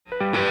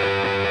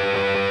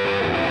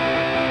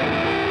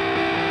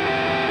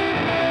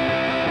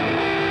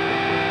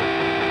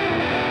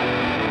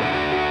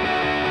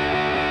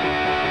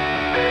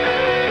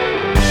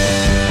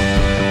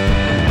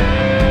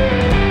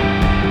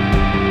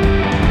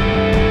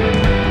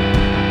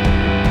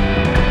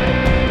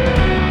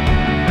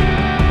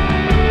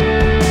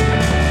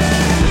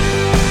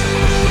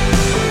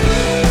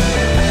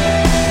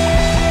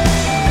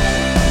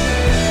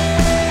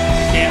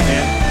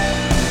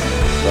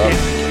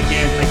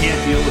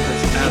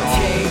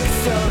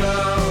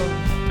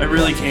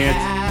really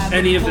can't.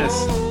 Any of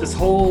this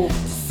whole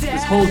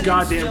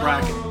goddamn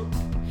bracket.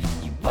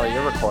 Oh,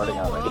 you're recording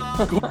already.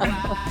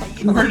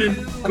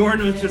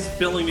 Gordon was just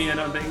filling me in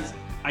on things.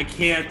 I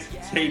can't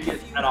take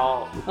it at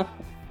all.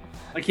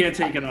 I can't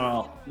take it at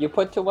all. You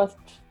put too much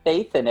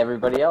faith in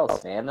everybody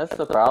else, man. That's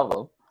the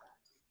problem.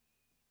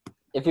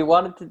 If you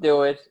wanted to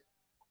do it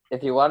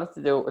with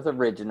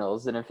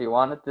originals, and if you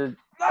wanted the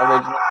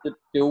originals to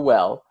do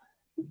well,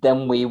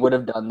 then we would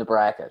have done the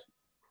bracket.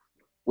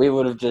 We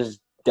would have just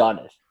done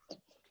it. I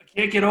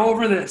can't get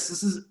over this.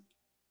 This is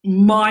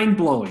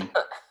mind-blowing.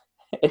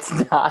 It's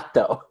not,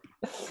 though.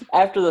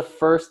 After the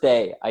first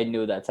day, I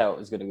knew that's how it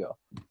was going to go.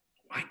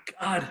 My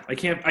God, I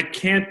can't.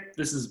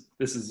 This is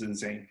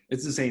insane.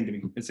 It's insane to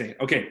me. Insane.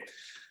 Okay,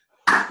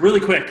 really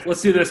quick.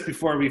 Let's do this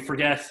before we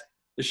forget.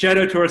 The shout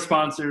out to our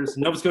sponsors,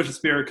 Nova Scotia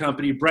Spirit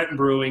Company, Breton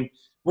Brewing.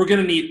 We're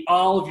going to need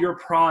all of your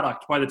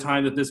product by the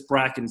time that this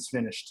bracket is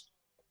finished.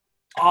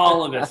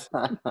 All of it.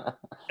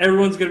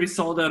 Everyone's going to be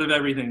sold out of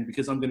everything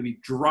because I'm going to be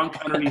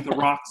drunk underneath a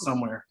rock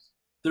somewhere.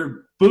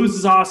 Their booze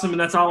is awesome, and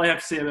that's all I have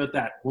to say about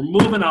that. We're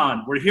moving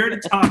on. We're here to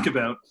talk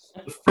about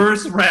the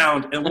first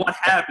round and what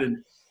happened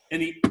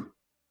in the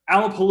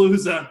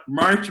Alapalooza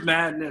March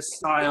Madness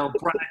style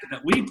bracket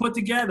that we put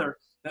together,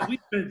 that we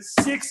spent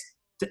 6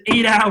 to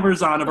 8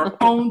 hours on of our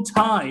own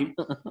time,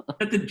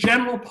 that the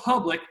general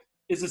public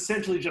is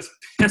essentially just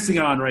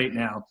pissing on right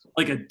now,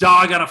 like a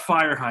dog on a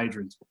fire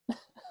hydrant.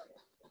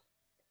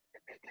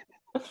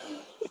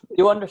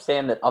 You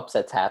understand that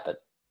upsets happen,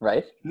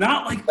 right?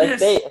 Not like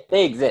this.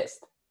 They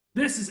exist.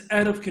 This is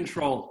out of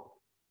control.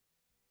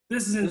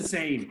 This is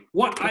insane.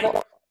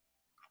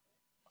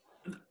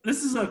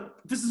 This is a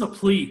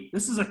plea.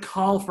 This is a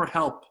call for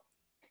help.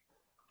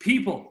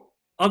 People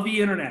of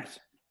the internet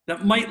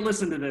that might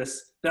listen to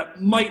this,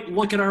 that might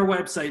look at our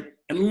website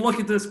and look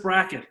at this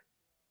bracket,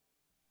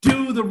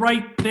 do the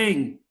right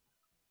thing.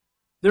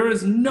 There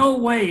is no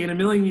way in a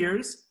million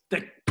years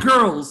that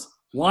girls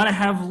want to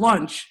have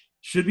lunch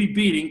should be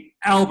beating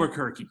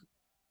Albuquerque.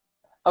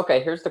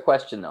 Okay, here's the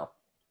question, though.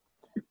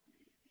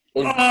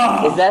 Is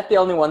that the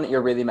only one that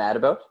you're really mad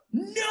about?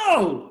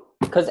 No!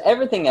 Because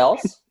everything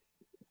else,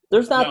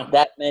 there's not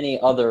that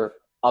many other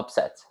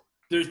upsets.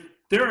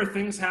 There are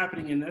things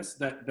happening in this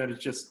that it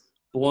just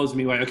blows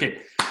me away.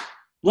 Okay,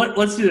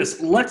 let's do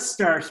this. Let's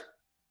start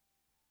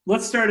at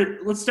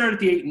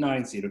the 8 and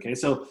 9 seed. Okay,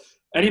 so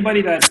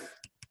anybody that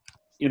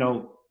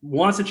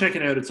wants to check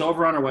it out, it's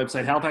over on our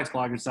website,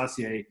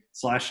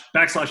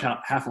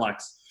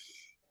 halifaxbloggers.ca//halflex.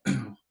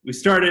 We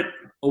started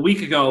a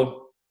week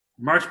ago,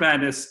 March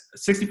Madness,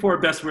 64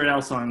 best Weird Al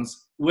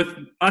songs. With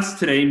us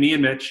today, me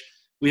and Mitch,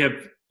 we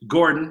have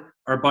Gordon,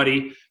 our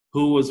buddy,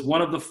 who was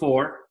one of the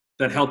 4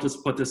 that helped us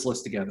put this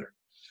list together.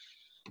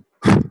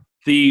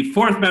 The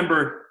 4th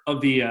member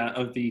of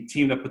the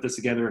team that put this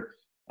together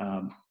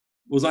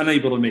was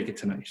unable to make it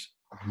tonight,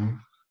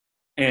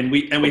 and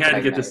we had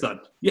to get this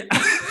done. Yeah.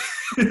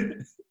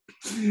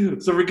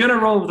 So we're gonna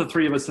roll with the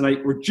 3 of us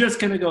tonight. We're just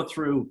gonna go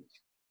through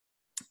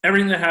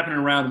everything that happened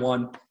in round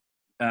 1.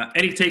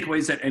 Any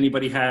takeaways that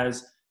anybody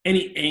has,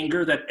 any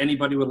anger that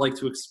anybody would like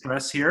to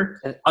express here,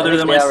 I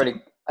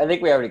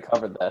think we already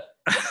covered that.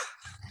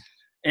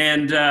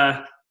 and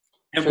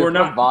we're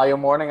not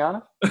volume warning on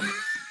it.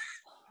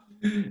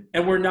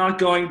 And we're not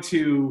going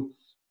to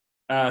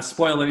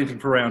spoil anything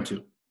for round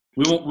 2.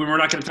 We're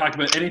not going to talk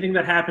about anything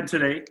that happened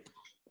today.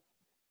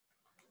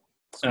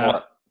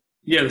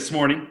 This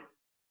morning,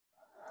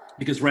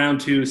 because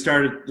round 2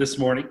 started this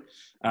morning.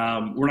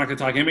 We're not going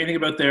to talk anything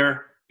about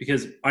there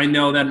because I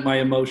know that my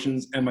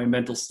emotions and my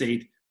mental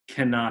state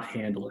cannot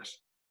handle it.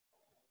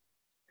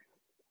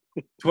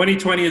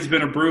 2020 has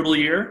been a brutal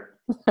year.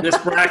 This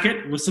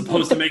bracket was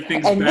supposed to make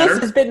things and better.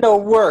 This has been the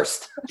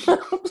worst.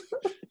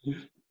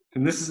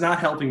 And this is not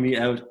helping me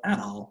out at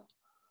all.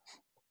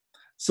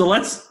 So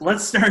let's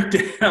start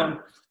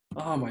down.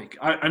 Oh my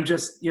God, I'm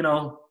just,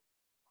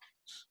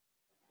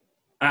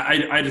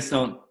 I just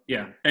don't.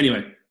 Yeah.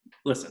 Anyway,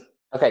 listen.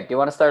 Okay. Do you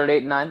want to start at 8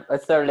 and 9?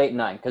 Let's start at 8 and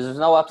 9 because there's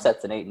no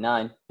upsets in 8 and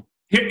 9.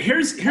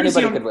 Here's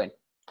anybody could win.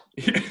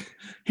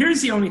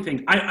 Here's the only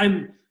thing.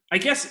 I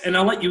guess, and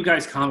I'll let you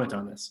guys comment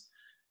on this.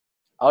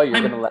 Oh, you're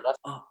going to let us?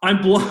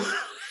 I'm blown.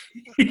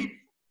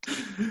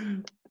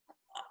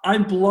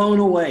 I'm blown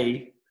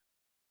away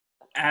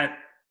at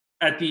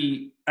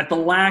the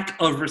lack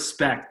of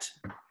respect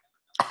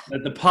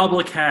that the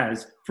public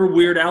has for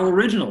Weird Al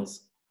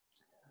originals.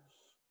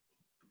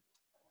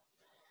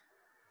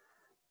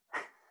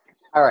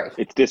 All right.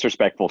 It's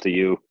disrespectful to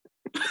you.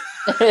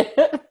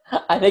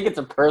 I think it's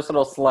a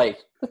personal slight.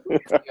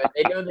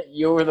 They know that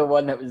you were the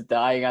one that was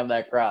dying on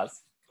that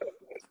cross.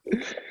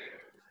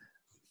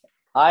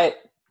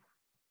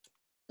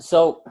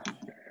 So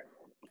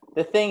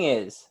the thing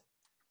is,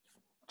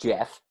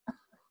 Jeff,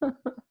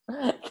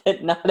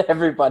 that not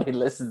everybody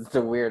listens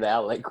to Weird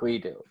Al like we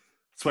do.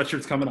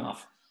 Sweatshirt's coming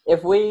off.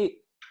 If we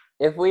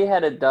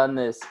had done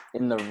this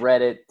in the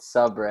Reddit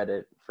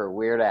subreddit for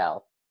Weird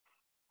Al,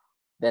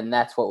 then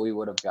that's what we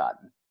would have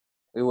gotten.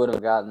 We would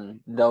have gotten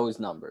those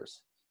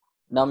numbers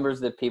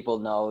that people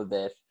know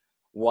that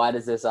Why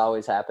Does This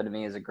Always Happen to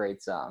Me is a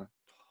great song.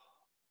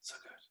 So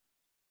good.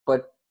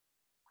 But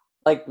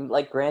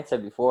like Grant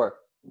said before,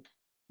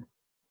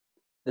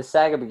 The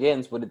Saga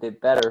Begins would have did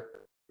better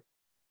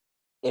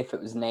if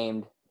it was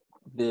named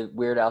the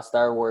Weird Al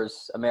Star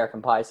Wars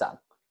American Pie song.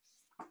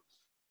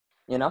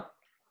 You know?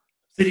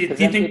 So do you Then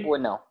think people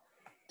would know.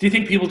 Do you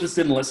think people just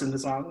didn't listen to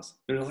songs?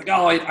 They're like,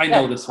 oh, I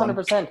know this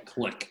 100%. one.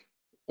 Click.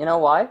 You know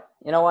why?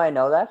 You know why I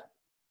know that?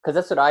 Because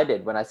that's what I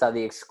did when I saw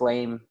the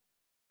Exclaim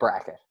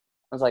bracket.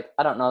 I was like,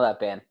 I don't know that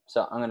band,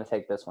 so I'm going to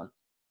take this one.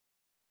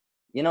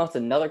 You know, it's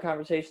another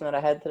conversation that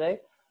I had today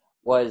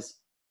was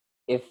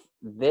if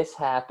this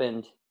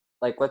happened,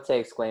 like let's say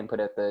Exclaim put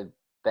out the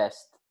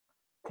best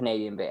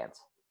Canadian bands,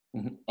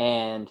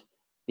 and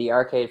the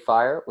Arcade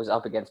Fire was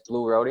up against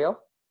Blue Rodeo.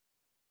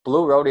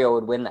 Blue Rodeo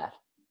would win that,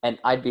 and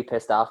I'd be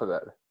pissed off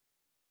about it.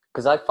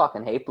 Because I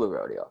fucking hate Blue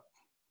Rodeo.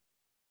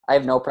 I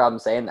have no problem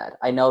saying that.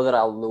 I know that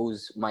I'll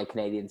lose my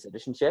Canadian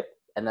citizenship,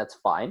 and that's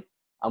fine.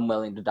 I'm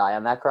willing to die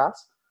on that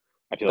cross.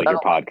 I feel like your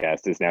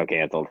podcast is now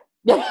canceled.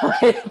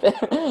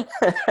 Yeah,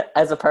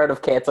 as a part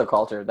of cancel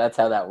culture, that's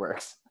how that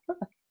works.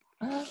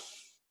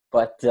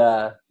 But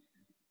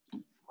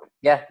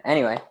yeah.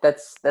 Anyway,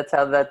 that's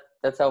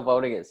how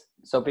voting is.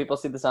 So people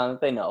see the song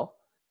that they know,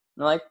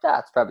 and they're like,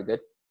 "That's probably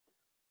good."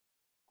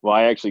 Well,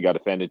 I actually got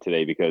offended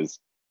today because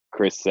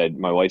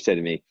my wife said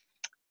to me,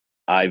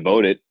 I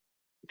voted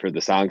for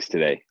the songs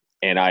today.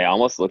 And I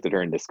almost looked at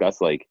her in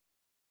disgust, like,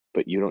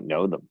 but you don't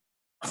know them.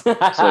 So,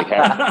 like,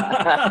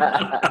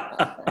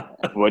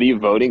 what are you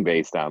voting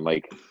based on?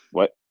 Like,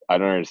 what? I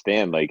don't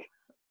understand. Like,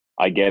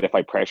 I get if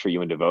I pressure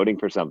you into voting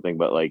for something,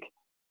 but like,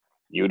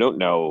 you don't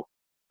know,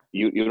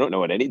 you don't know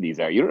what any of these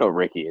are. You don't know what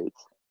Ricky is.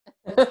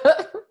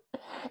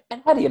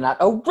 And how do you not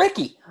know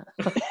Ricky?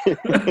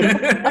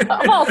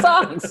 Of all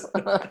songs.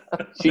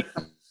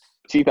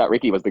 She thought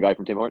Ricky was the guy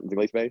from Tim Hortons in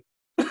Glace Bay.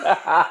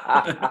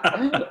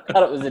 I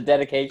thought it was a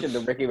dedication to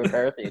Ricky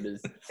McCarthy and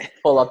his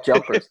pull-up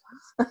jumpers.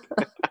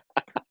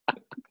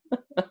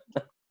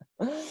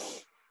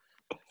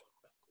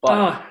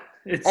 But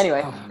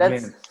anyway,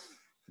 that's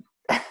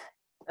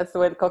the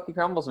way the cookie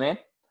crumbles, man.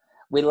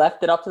 We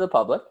left it up to the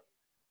public.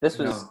 This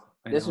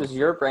was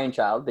your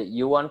brainchild that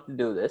you wanted to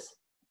do this.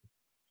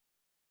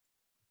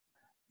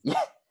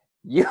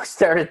 You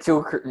started two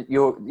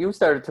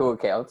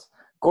accounts.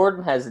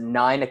 Gordon has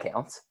 9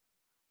 accounts.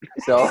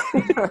 So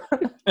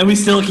and we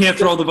still can't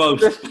throw the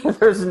vote.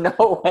 There's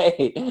no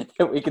way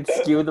that we could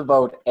skew the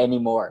vote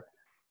anymore.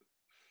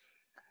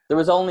 There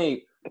was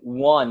only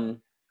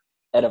one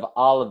out of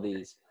all of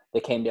these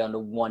that came down to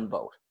one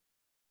vote.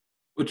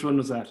 Which one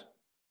was that?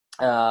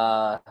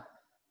 I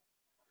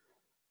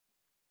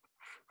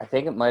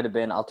think it might have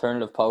been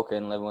Alternative Polka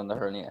and Living with the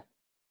Hernia.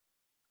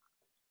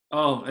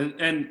 Oh,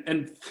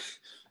 and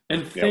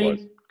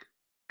thank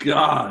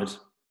God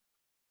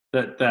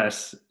that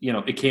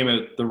it came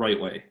out the right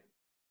way.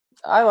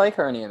 I like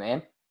Hernia,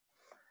 man.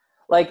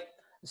 Like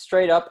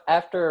straight up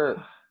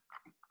after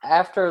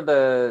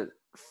the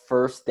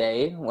first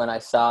day when I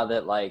saw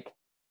that like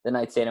the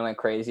Night Santa Went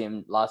Crazy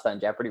and Lost on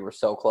Jeopardy were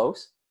so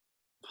close,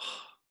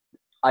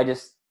 I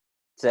just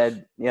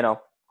said,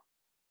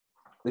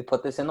 we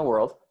put this in the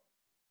world,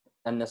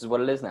 and this is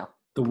what it is now.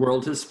 The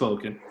world has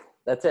spoken.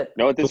 That's it.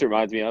 You know what this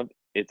reminds me of?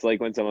 It's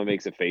like when someone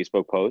makes a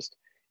Facebook post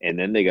and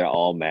then they get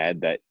all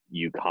mad that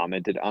you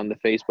commented on the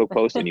Facebook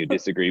post and you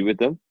disagree with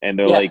them. And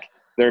they're like,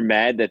 they're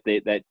mad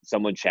that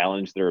someone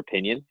challenged their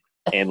opinion.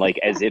 And like,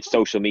 as if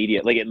social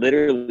media, like it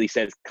literally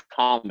says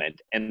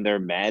comment and they're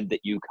mad that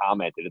you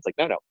commented. It's like,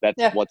 no,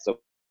 that's what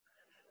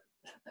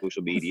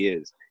social media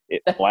is.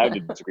 I have to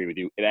disagree with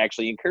you. It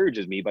actually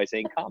encourages me by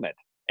saying comment.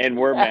 And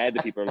we're mad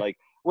that people are like,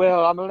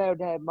 well, I'm allowed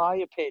to have my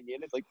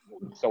opinion. It's like,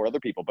 so are other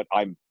people, but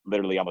I'm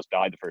literally almost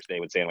died the first day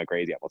when Santa Went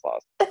Crazy. I almost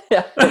lost.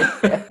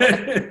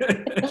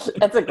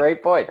 That's a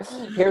great point.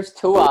 Here's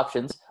 2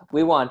 options.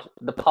 We want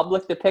the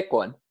public to pick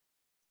one,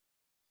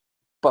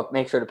 but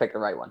make sure to pick the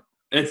right one.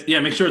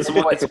 Make sure it's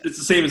the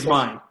same as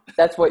mine.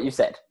 That's what you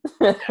said.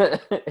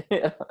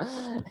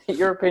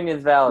 Your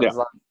opinion's valid as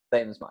long as it's the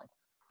same as mine.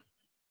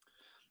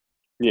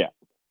 Yeah.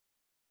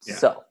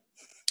 So.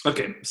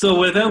 Okay, so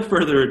without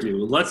further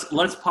ado,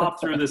 let's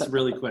pop through this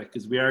really quick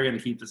because we are going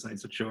to keep this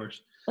nice and short.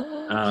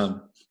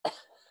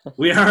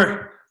 We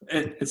are,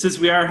 and since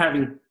we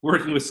are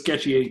working with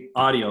sketchy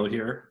audio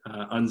here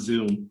on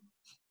Zoom,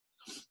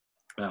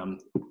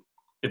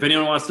 if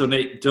anyone wants to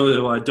donate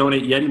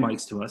Yeti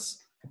mics to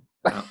us,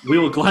 we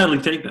will gladly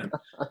take them.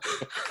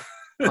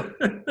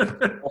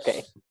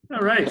 Okay.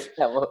 All right.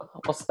 Yeah,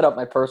 we'll set up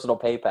my personal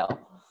PayPal.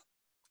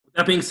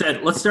 That being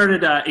said, let's start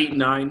at 8 and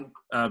 9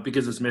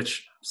 because, as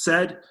Mitch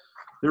said,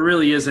 there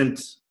really isn't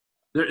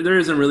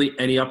really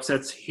any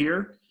upsets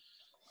here.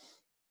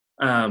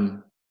 We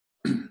had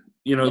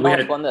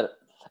one that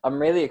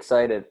I'm really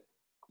excited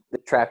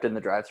that Trapped in the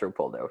Drive-Thru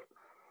pulled out.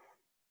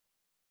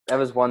 That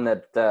was one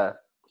that that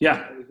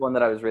was one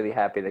that I was really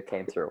happy that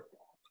came through.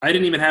 I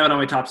didn't even have it on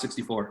my top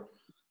 64.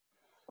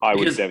 I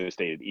was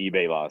devastated.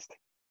 eBay lost.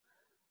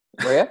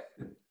 Were you?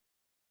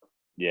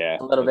 Yeah,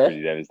 a little bit.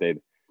 Pretty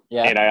devastated.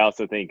 Yeah. And I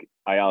also think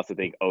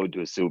Ode to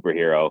a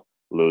Superhero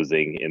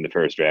losing in the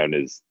first round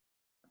is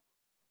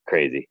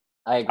crazy.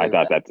 I agree. I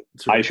thought that.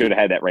 I should have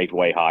had that ranked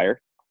way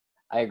higher.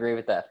 I agree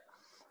with that.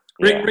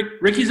 Yeah,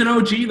 Ricky's an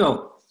OG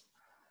though.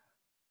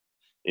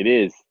 it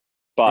is,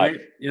 but right?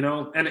 You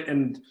know,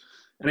 and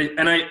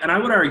I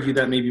would argue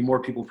that maybe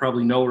more people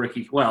probably know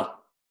Ricky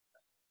well,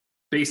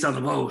 based on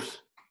the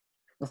vote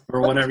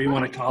or whatever you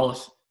want to call it.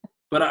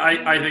 But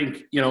I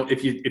think, you know,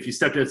 if you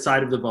stepped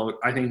outside of the vote,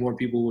 I think more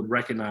people would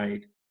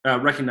recognize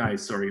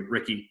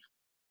Ricky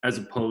as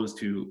opposed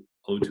to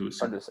Ode to a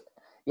Superhero.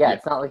 Yeah,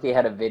 it's not like he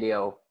had a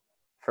video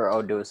for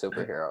Ode to a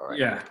Superhero, right?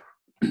 Yeah.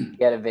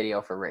 He had a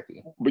video for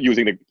Ricky. But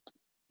using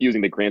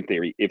the grant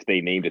theory, if they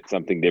named it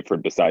something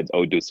different besides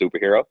Ode to a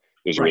Superhero,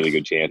 there's a really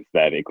good chance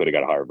that it could have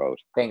got a higher vote.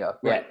 Bingo.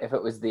 Yeah. Right. If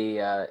it was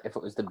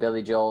the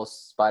Billy Joel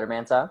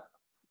Spider-Man song.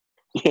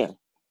 Yeah.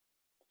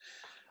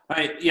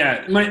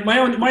 My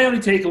only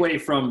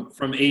takeaway from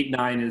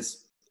 8-9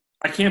 is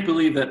I can't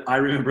believe that I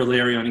Remember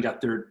Larry only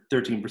got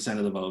 13%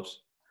 of the vote.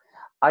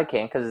 I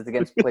can't because it's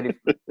against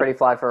Pretty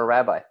Fly for a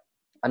Rabbi.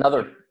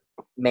 Another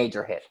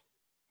major hit.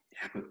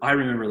 Yeah, but I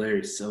Remember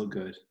Larry is so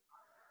good.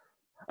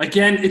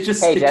 Again,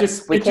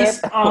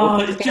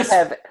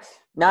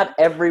 not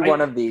every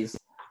one of these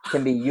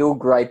can be you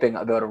griping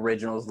about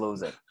originals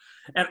losing.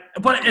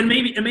 And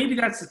maybe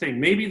that's the thing.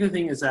 Maybe the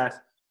thing is that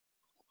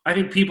I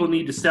think people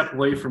need to step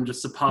away from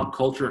just the pop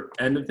culture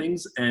end of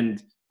things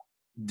and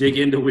dig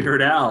into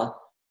Weird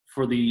Al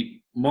for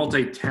the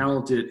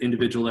multi-talented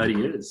individual that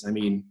he is. I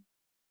mean,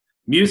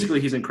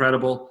 musically, he's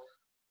incredible.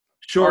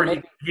 Sure,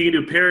 he can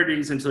do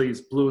parodies until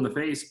he's blue in the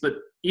face, but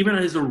even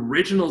his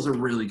originals are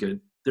really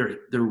good. They're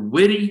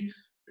witty,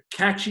 they're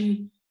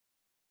catchy,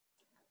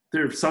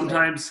 they're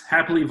sometimes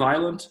happily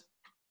violent.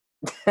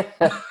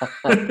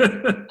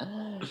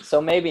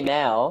 So maybe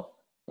now,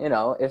 you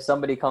know, if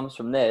somebody comes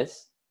from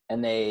this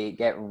and they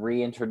get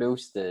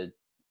reintroduced to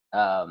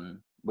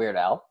Weird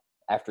Al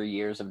after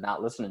years of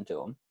not listening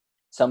to him,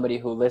 somebody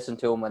who listened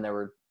to him when they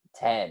were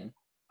 10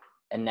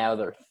 and now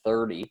they're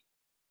 30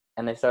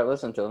 and they start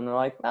listening to him, they're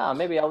like,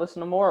 maybe I'll listen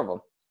to more of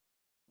them.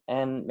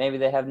 And maybe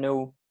they have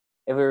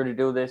if we were to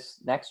do this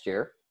next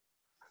year,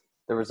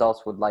 the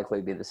results would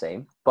likely be the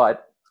same,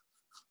 but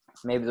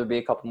maybe there'll be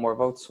a couple more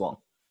votes swung.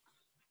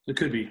 It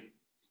could be.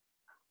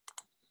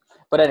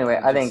 But anyway,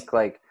 I think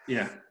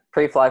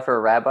Pretty Fly for a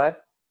Rabbi,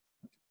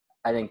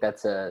 I think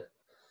it's a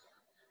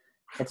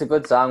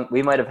good song.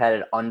 We might have had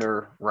it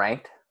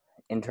underranked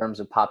in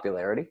terms of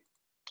popularity.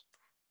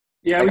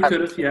 Yeah, we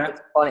could have. Yeah,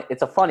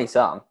 it's a funny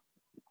song,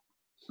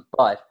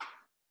 but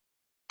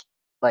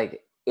if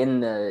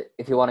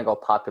you want to go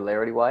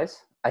popularity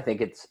wise, I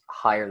think it's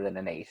higher than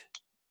an 8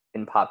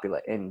 in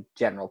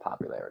general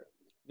popularity.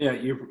 Yeah,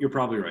 you're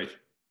probably right.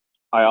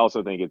 I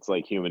also think it's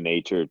like human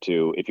nature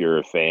to, if you're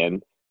a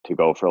fan, to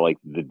go for like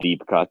the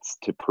deep cuts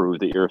to prove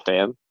that you're a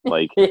fan.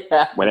 Like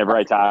whenever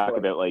I talk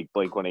about like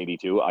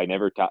Blink-182, I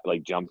never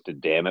jump to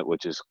Damn It,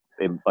 which is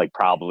like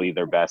probably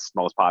their best,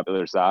 most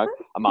popular song.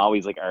 I'm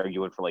always like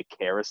arguing for like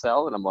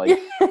Carousel, and I'm like,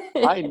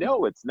 I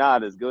know it's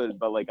not as good,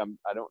 but like I'm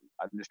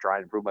just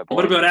trying to prove my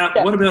point.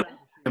 What about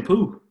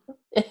Shampoo?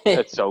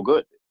 It's so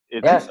good.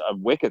 It's a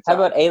wicked song.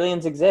 How about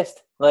Aliens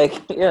Exist? Like,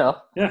 you know.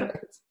 Yeah.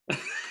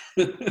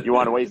 You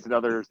want to waste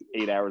another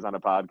 8 hours on a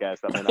podcast?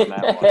 I'm in on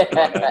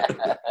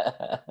that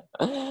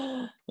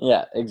one.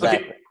 Yeah,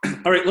 exactly. Okay.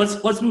 All right,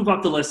 let's move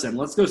up the list then.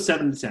 Let's go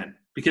 7 to 10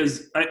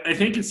 because I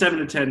think in 7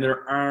 to 10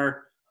 there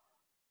are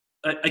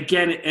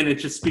again, and it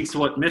just speaks to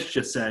what Mitch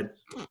just said.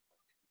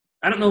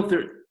 I don't know if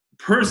they're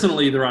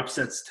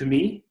upsets to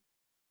me,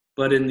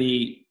 but in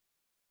the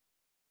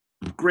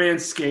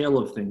grand scale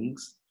of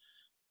things,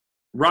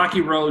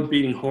 Rocky Road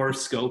beating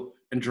Horoscope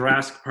and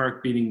Jurassic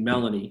Park beating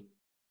Melanie.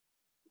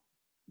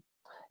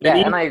 Yeah,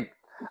 and I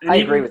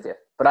agree with you,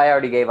 but I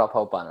already gave up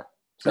hope on it.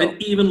 So. And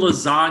even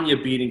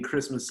Lasagna beating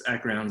Christmas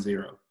at Ground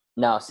Zero.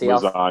 No, see,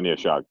 Lasagna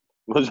shocked.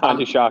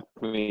 Lasagna shocked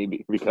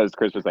me because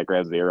Christmas at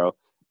Ground Zero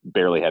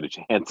barely had a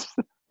chance.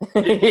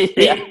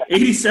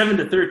 87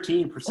 to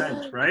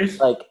 13%, right?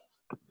 Like,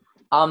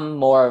 I'm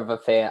more of a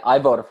fan. I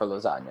voted for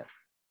Lasagna.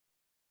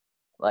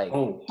 Like,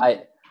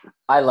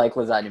 I like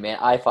Lasagna, man.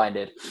 I find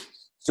it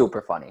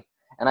super funny.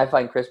 And I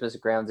find Christmas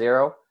at Ground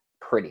Zero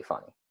pretty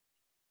funny.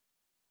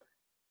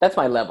 That's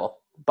my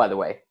level, by the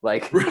way.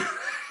 Like,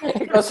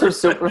 it goes from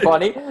super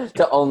funny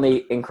to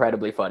only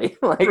incredibly funny.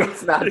 Like,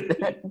 it's not,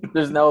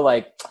 there's no,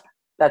 like,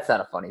 that's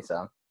not a funny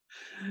song.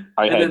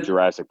 I had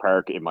Jurassic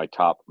Park in my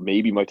top 5,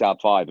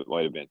 it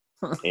might have been.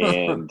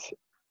 And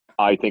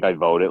I think I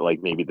voted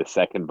like maybe the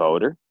second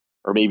voter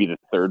or maybe the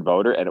third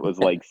voter, and it was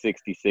like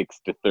 66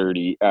 to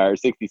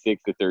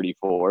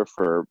 34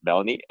 for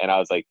Melanie. And I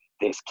was like,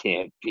 this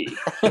can't be.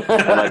 And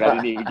like I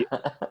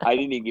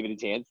didn't even give it a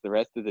chance. The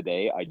rest of the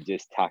day, I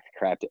just talked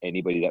crap to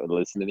anybody that would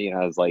listen to me, and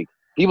I was like,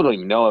 people don't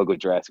even know how good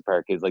Jurassic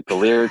Park is. Like, the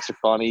lyrics are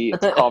funny.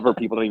 It's a cover.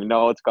 People don't even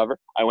know it's a cover.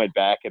 I went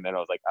back, and then I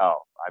was like, oh,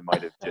 I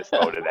might have just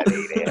voted at 8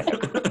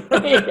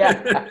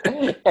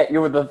 a.m. Yeah,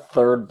 you were the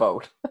third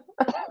vote.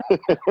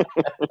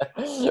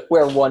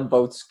 Where one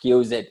vote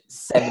skews it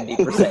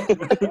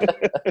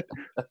 70%.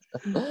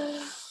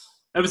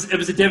 It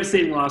was a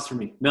devastating loss for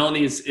me.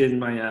 Melanie is in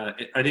my.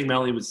 I think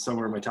Melanie was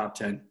somewhere in my top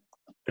 10.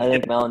 I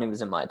think Melanie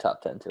was in my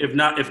top 10 too. If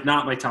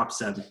not my top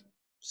 7,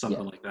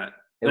 something like that.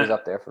 It was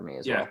up there for me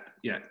as well.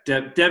 Yeah,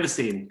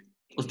 devastating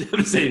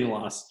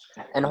loss.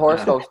 And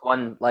Horoscope's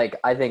one. Like,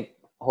 I think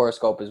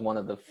Horoscope is one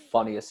of the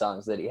funniest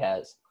songs that he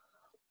has,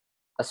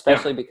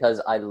 especially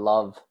because I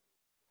love,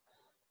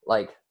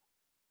 like,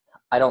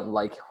 I don't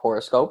like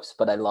horoscopes,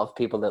 but I love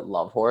people that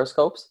love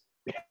horoscopes.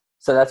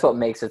 So that's what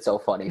makes it so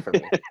funny for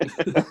me.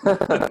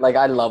 Like,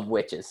 I love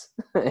witches.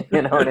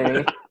 You know what I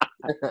mean?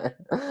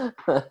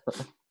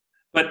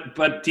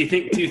 But do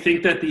you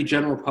think that the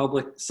general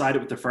public sided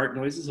with the fart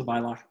noises of I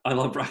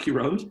Love Rocky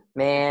Road?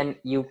 Man,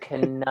 you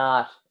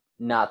cannot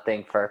not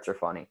think farts are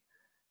funny.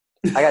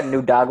 I got a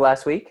new dog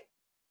last week,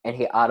 and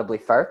he audibly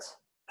farts,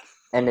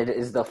 and it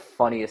is the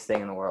funniest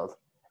thing in the world.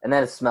 And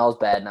then it smells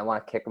bad, and I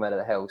want to kick him out of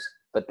the house.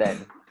 But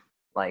then,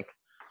 like,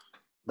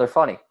 they're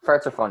funny.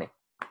 Farts are funny.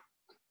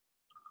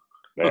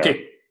 Yeah.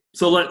 Okay,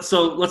 so let's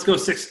go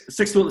six.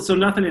 So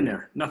nothing in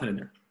there.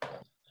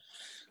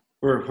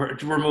 We're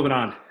moving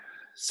on.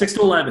 6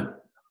 to 11.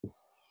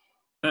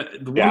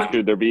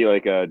 Should there be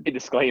like a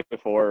disclaimer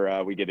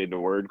before we get into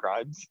word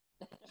crimes?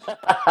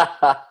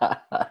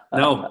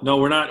 No,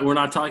 we're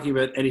not talking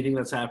about anything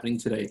that's happening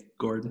today,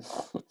 Gordon.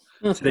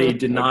 Today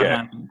did not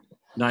happen.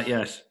 Not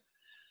yet.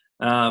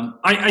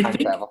 I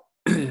think travel.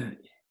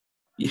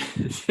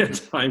 Yeah,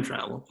 time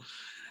travel.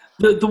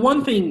 The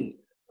one thing,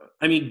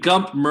 I mean,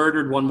 Gump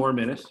murdered One More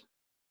Minute.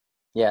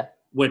 Yeah.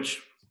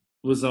 Which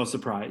was no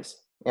surprise.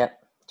 Yeah,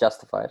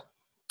 justified.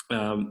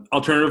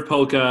 Alternative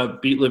Polka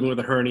beat Living with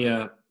a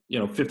Hernia,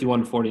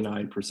 51 to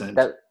 49%.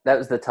 That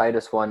was the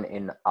tightest one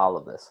in all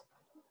of this.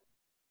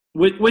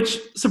 Which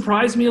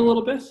surprised me a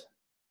little bit.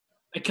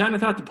 I kind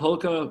of thought the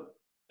polka,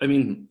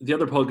 the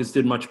other polkas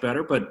did much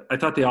better, but I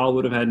thought they all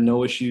would have had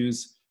no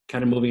issues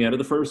kind of moving out of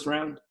the first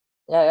round.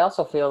 Yeah, I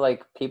also feel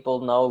like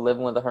people know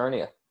Living with a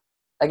Hernia.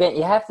 Again,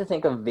 you have to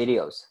think of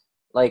videos.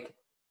 Like,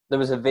 there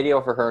was a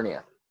video for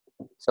Hernia.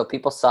 So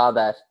people saw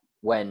that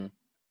when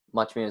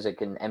Much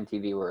Music and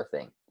MTV were a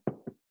thing.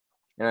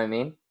 You know what I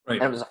mean?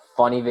 Right. And it was a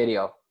funny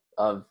video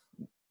of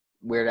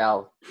Weird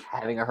Al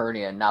having a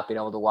hernia and not being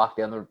able to walk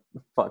down the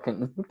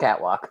fucking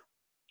catwalk.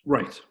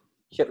 Right.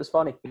 Shit was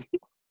funny.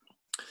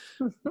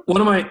 One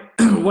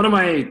of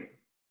my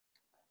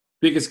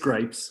biggest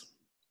gripes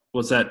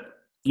was that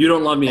You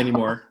Don't Love Me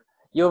Anymore.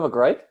 You have a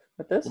gripe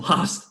with this?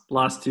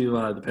 Lost to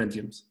the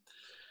Pentiums.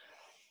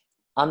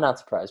 I'm not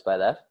surprised by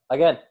that.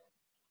 Again,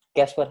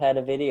 guess what had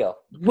a video?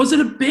 Was it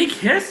a big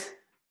hit?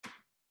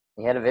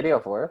 He had a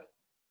video for it.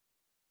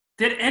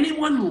 Did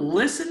anyone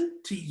listen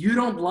to You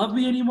Don't Love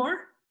Me Anymore?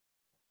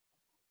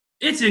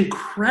 It's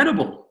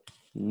incredible.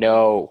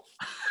 No.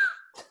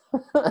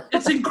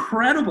 It's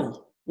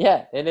incredible.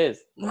 Yeah, it is.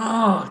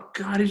 Oh,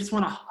 God, I just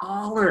want to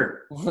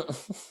holler.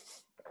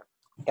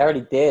 I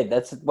already did.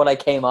 That's what I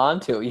came on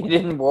to. You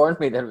didn't warn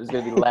me that it was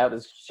going to be loud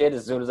as shit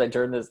as soon as I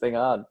turned this thing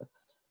on.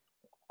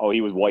 Oh,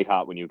 he was white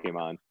hot when you came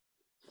on.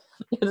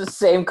 It's the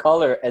same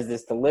color as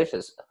this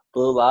delicious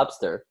Blue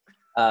Lobster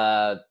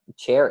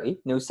cherry,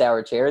 new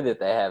sour cherry that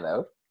they have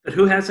out. But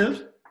who has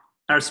out?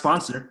 Our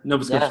sponsor,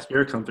 Nova Scotia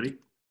Spirit Company.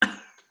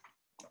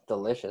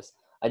 Delicious.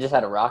 I just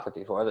had a rocket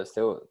before this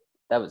too.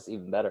 That was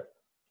even better.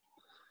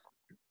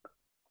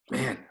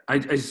 Man,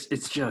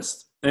 it's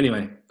just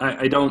anyway.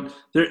 I don't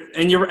there,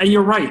 and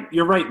you're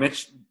right,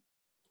 Mitch.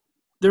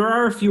 There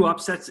are a few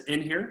upsets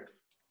in here,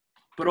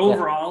 but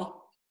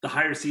overall, the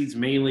higher seeds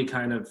mainly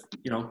kind of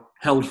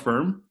held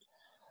firm.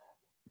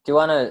 Do you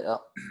want to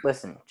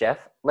listen,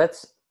 Jeff?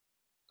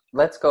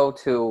 Let's go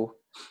to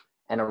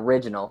an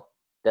original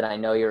that I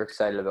know you're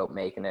excited about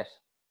making it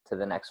to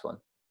the next one.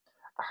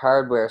 A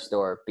Hardware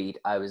Store beat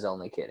I Was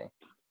Only Kidding.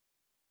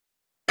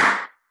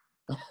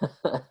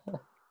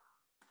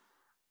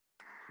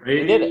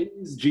 We did it.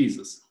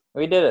 Jesus.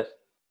 We did it.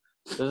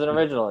 There's an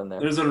original in there.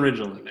 There's an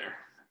original in there.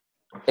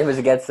 It was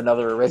against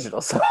another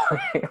original, so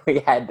we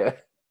had to.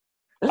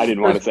 I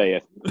didn't want to say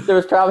it. There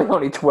was probably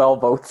only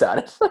 12 votes on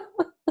it.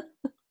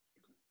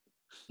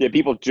 Yeah,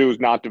 people choose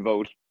not to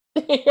vote.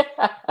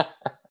 Yeah.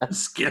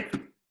 Skip.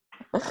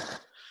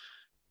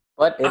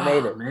 But it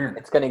made it. Man.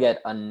 It's going to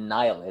get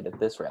annihilated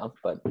this round,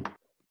 but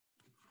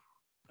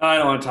I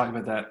don't want to talk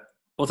about that.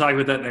 We'll talk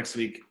about that next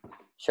week.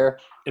 Sure.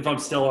 If I'm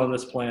still on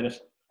this planet.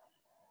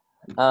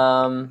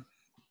 I'm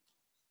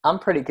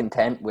pretty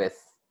content with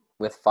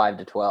 5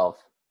 to 12,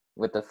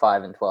 with the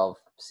 5 and 12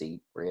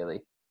 seat,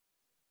 really.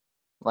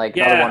 Like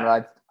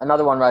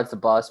another one rides the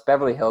bus.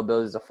 Beverly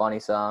Hillbillies is a funny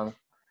song.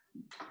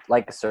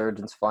 Like a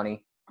Surgeon's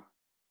funny.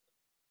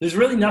 There's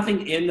really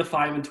nothing in the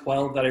 5 and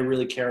 12 that I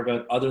really care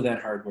about other than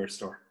Hardware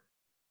Store.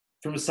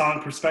 From a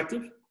song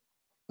perspective.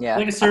 Yeah.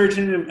 Like a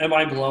Surgeon, Am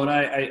I Blown?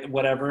 I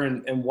whatever.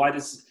 And why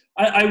does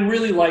I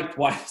really liked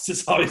Why Does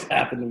This Always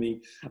Happen to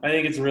Me? I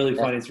think it's really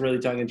funny. It's really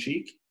tongue in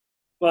cheek.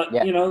 But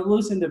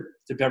listen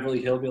to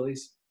Beverly Hillbillies.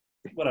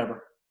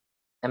 Whatever.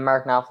 And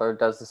Mark Knopfler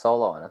does the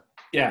solo on it.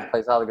 Yeah.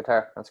 Plays all the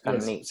guitar. That's kind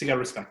of neat. So you gotta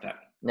respect that.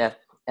 Yeah.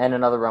 And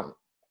another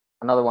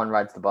one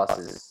rides the bus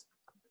is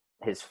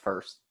his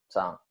first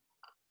song.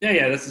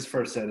 Yeah, that's his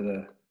first set of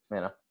the.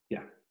 You know.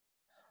 Yeah.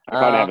 I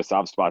kind of have a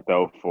soft spot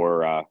though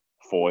for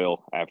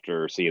Foyle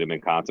after seeing him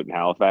in concert in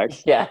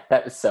Halifax. Yeah,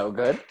 that was so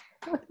good.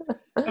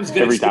 That was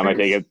good. Every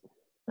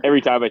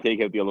time I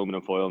take out the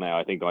aluminum foil now,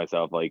 I think to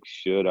myself, like,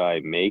 should I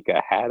make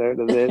a hat out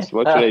of this?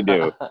 What should I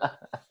do?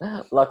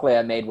 Luckily,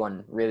 I made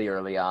one really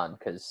early on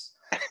because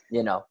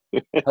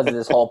of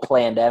this whole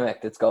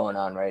pandemic that's going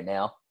on right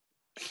now.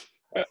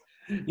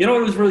 You know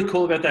what was really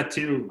cool about that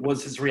too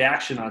was his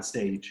reaction on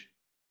stage.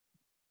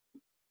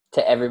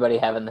 To everybody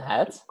having the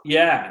hats?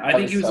 Yeah, I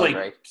think he was so like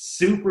great.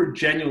 super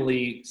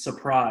genuinely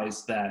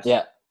surprised that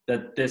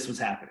this was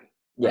happening,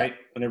 right?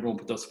 Yeah. When everyone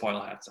put those foil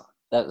hats on.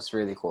 That was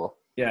really cool.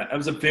 Yeah, that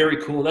was a very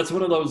cool. That's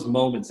one of those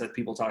moments that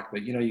people talk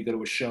about. You know, you go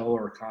to a show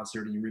or a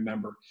concert and you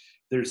remember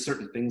there's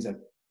certain things that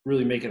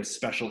really make it a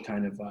special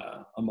kind of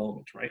a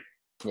moment, right?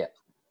 Yeah.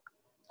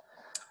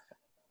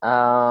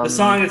 The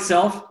song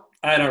itself,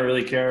 I don't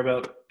really care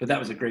about, but that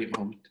was a great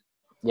moment.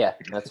 Yeah,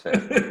 that's fair.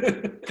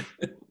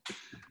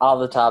 All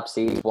the top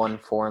seeds, 1,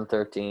 4, and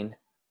 13.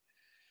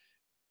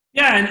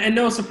 Yeah, and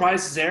no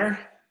surprises there.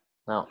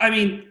 No. I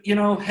mean,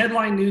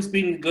 headline news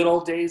being Good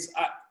Old Days.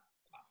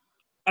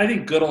 I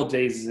think Good Old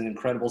Days is an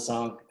incredible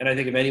song, and I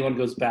think if anyone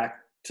goes back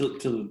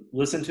to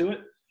listen to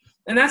it,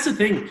 and that's the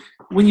thing,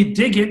 when you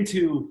dig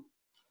into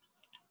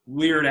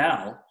Weird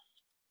Al,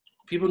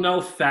 people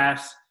know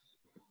Fat,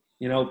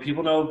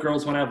 people know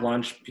Girls Want to Have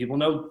Lunch, people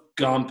know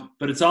Gump,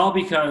 but it's all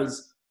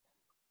because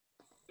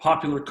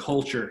popular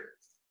culture,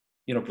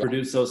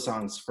 produced those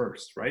songs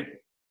first, right?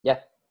 Yeah.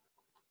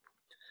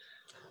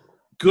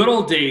 Good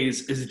Old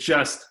Days is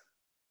just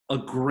a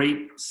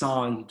great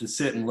song to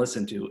sit and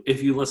listen to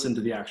if you listen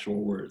to the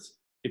actual words.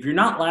 If you're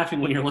not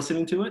laughing when you're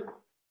listening to it,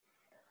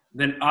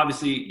 then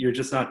obviously you're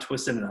just not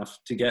twisted enough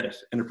to get it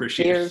and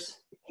appreciate it.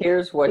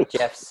 Here's what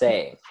Jeff's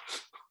saying.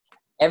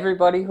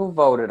 Everybody who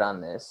voted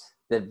on this,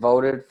 that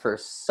voted for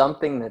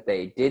something that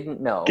they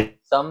didn't know,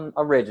 some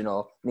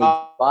original, needs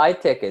to buy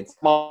tickets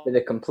to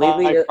the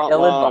completely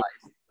ill-advised.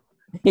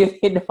 You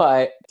need to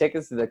buy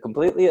tickets to the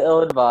completely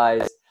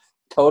ill-advised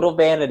Total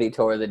Vanity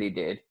tour that he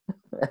did.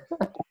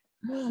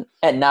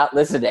 And not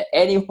listen to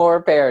any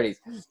more parodies.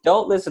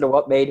 Don't listen to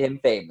what made him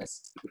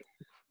famous.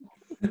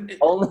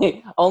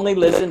 Only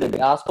listen to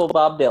gospel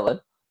Bob Dylan.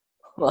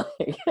 But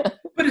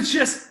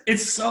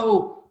it's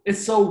so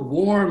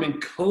warm and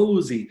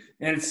cozy,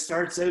 and it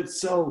starts out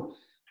so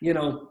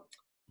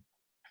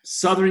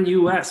southern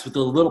U.S. with a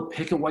little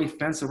picket white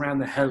fence around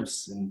the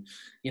house, and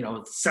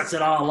it sets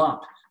it all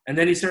up. And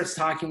then he starts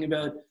talking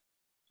about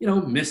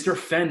Mr.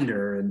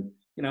 Fender, and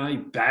he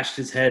bashed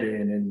his head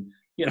in, and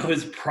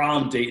his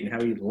prom date and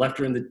how he left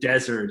her in the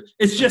desert.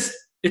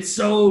 It's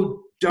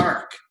so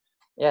dark.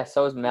 Yeah,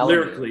 so is Melody.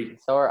 Lyrically.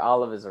 So are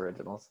all of his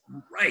originals.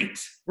 Right.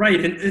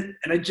 And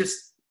I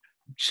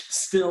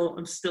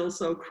I'm still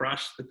so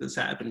crushed that this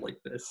happened like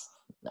this.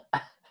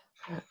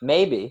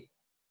 Maybe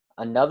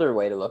another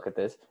way to look at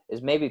this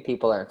is maybe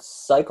people aren't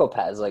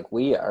psychopaths like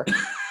we are,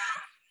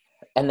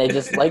 and they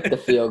just like to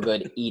feel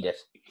good, eat it.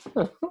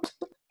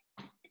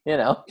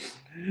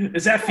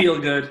 Does that feel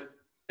good?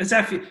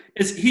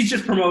 He's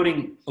just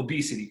promoting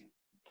obesity.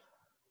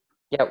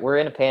 Yeah, we're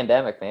in a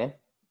pandemic, man.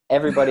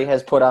 Everybody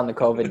has put on the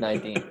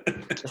COVID-19.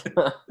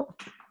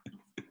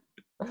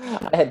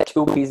 I had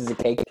 2 pieces of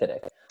cake today.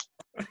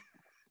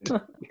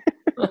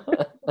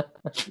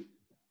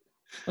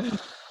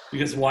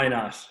 Because why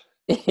not?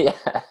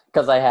 Yeah,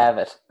 because I have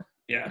it.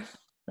 Yeah.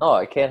 Oh,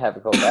 I can't have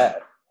it go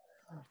bad.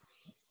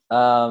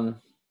 Yeah,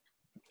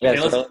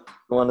 Okay, so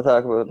you want to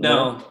talk about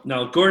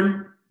No. Gordon,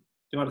 do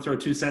you want to throw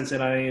 2 cents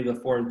in on any of the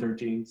 4 and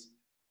 13s?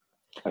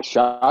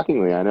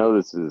 Shockingly, I know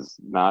this is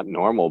not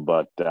normal,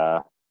 but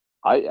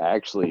I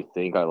actually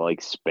think I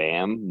like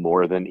Spam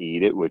more than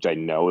Eat It, which I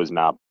know is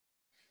not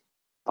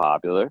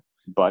popular.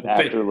 But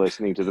after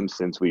listening to them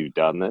since we've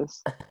done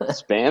this,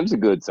 Spam's a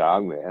good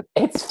song, man.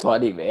 It's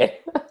funny, man.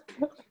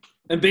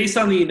 And based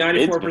on the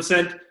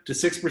 94% to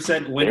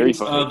 6%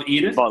 winnings of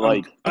Eat It,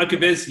 I'm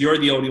convinced you're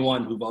the only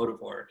one who voted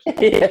for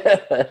it.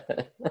 Yeah.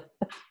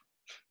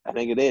 I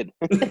think it did.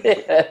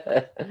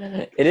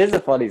 It is a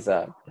funny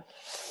song.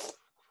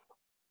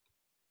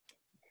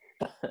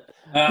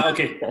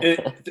 Okay,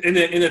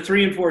 in the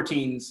 3 and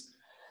 14s,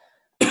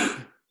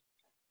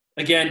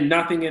 again,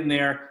 nothing in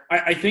there.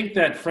 I think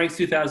that Frank's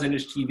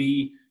 2000-inch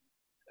TV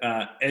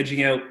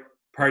edging out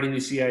Party in the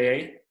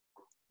CIA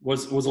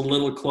was a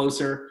little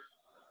closer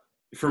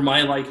for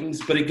my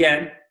likings, but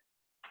again,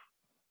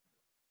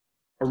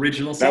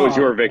 original song. That was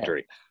your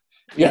victory.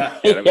 Yeah,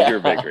 that was your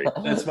victory.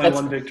 That's my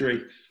one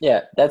victory.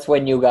 Yeah, that's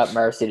when you got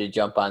Marcy to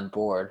jump on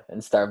board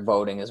and start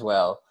voting as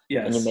well.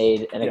 Yes. And you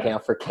made an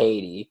account for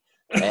Katie.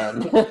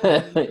 And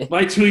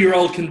my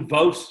 2-year-old can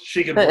vote.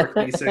 She can work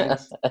these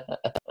things.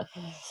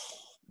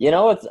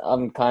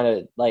 I'm kind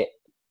of like,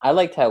 I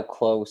liked how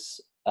close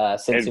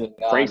since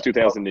Frank's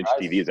 2000-inch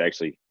TV is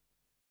actually.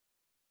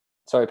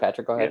 Sorry,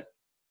 Patrick, go ahead. Yeah.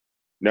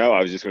 No,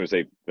 I was just going to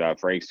say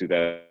Frank's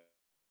 2000-inch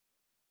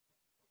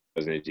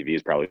TV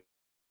is probably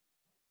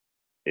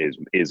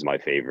is my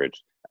favorite.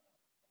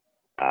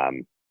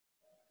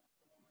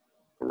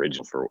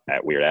 original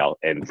at Weird Al,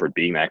 and for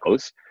being that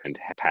close and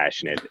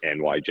passionate,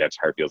 and why Jeff's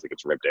heart feels like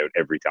it's ripped out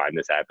every time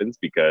this happens,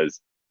 because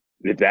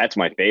that's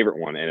my favorite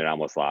one, and it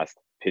almost lost.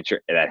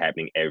 Picture that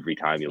happening every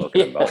time you look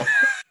at them.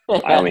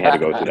 I only had to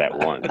go through that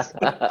once.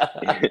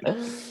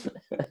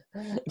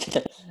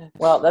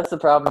 Well, that's the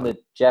problem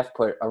that Jeff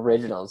put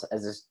originals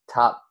as his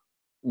top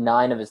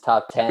 9 of his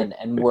top 10,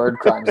 and Word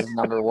Crimes is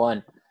number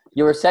 1.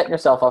 You were setting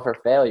yourself up for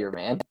failure,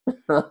 man.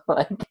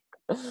 Like,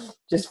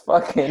 just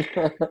fucking,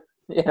 pick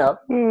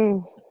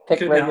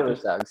regular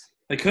songs.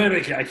 I can't,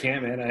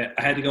 man.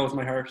 I had to go with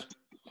my heart.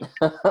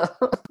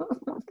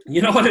 You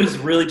know what? I was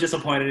really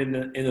disappointed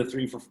in the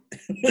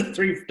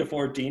 3 to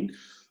 14.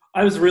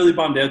 I was really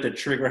bummed out that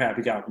Trigger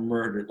Happy got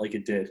murdered like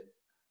it did.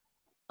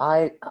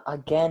 I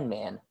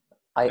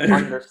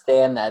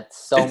understand that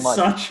so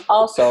much.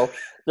 Also,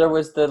 there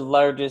was the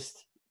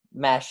largest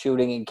mass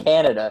shooting in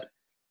Canada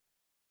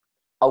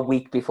a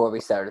week before we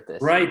started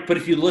this. Right, but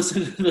if you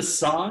listen to the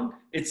song,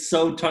 it's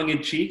so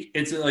tongue-in-cheek.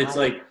 It's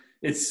like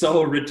it's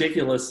so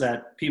ridiculous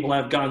that people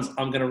have guns.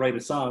 I'm going to write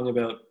a song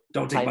about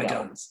don't take my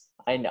guns.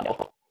 I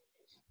know.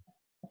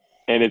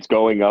 And it's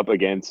going up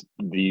against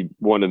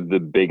one of the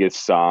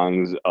biggest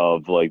songs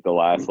of like the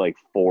last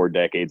 4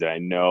 decades. And I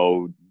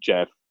know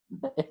Jeff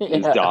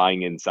is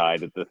dying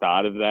inside at the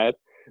thought of that.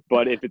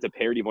 But if it's a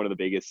parody of one of the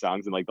biggest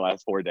songs in like the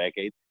last 4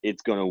 decades,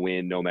 it's gonna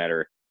win no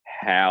matter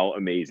how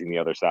amazing the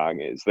other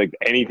song is. Like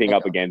anything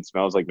up against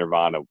Smells Like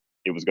Nirvana,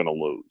 it was gonna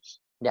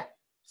lose. Yeah.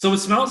 So it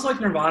Smells Like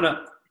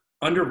Nirvana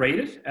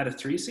underrated at a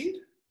 3 seed?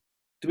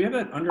 Do we have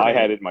that underrated? I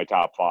had it in my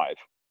top 5.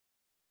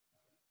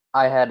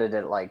 I had it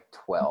at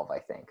 12, I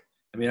think.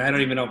 I mean, I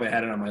don't even know if I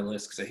had it on my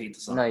list because I hate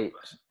the song. No,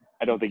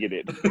 I don't think it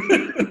did.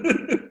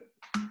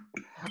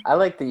 I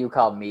like that you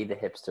called me the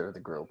hipster of the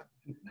group,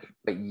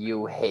 but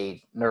you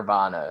hate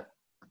Nirvana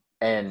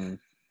and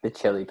the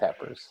Chili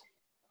Peppers.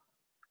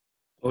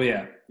 Oh,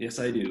 yeah. Yes,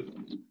 I do.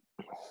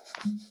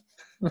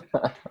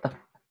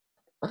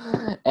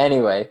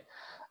 Anyway,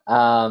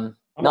 I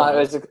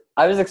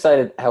was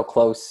excited how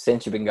close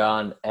Since You've Been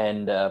Gone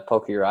and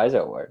Poker Your Eyes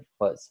Out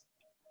was.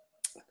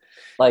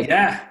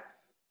 Yeah.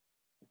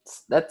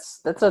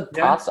 That's a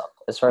toss-up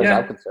as far as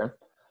I'm concerned.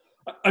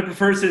 I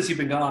prefer Since You've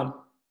Been Gone.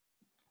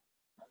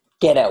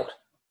 Get Out.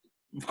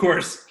 Of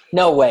course.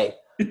 No way.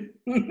 I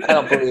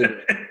don't believe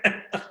it.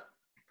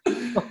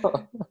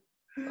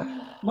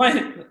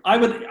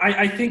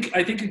 I think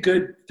a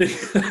good thing,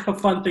 a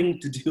fun thing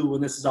to do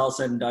when this is all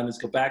said and done is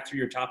go back through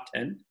your top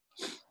 10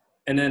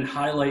 and then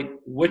highlight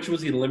which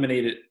was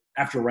eliminated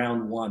after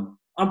round 1.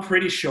 I'm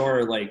pretty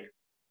sure 70%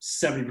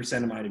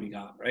 of mine would be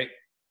gone, right?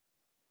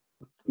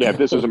 Yeah, if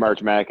this was a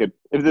March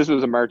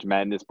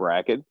Madness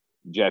bracket,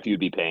 Jeff, you'd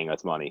be paying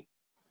us money.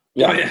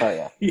 Yeah. Oh,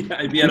 yeah. Yeah,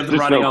 I'd be out of the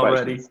running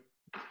already.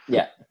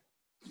 Yeah.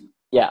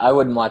 Yeah, I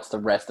wouldn't watch the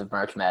rest of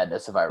March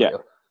Madness if I were you.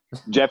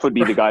 Jeff would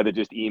be the guy that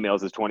just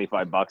emails us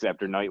 $25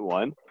 after night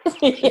 1.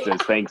 It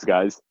says, thanks,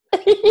 guys.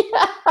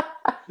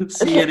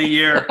 See you in a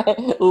year.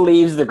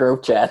 Leaves the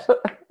group chat.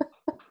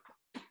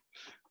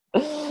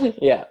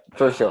 Yeah,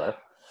 for sure.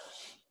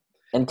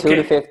 And 2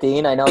 to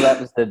 15, I know that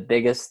was the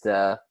biggest.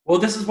 Well,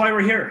 this is why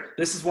we're here.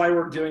 This is why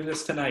we're doing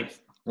this tonight.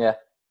 Yeah.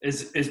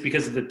 Is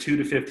because of the 2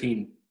 to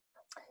 15.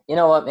 You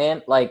know what,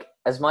 man?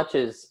 As much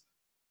as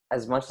I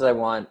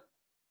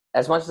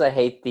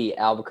hate the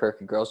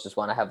Albuquerque Girls Just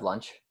Want to Have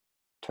Lunch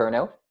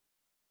turnout,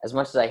 as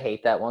much as I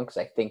hate that one because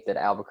I think that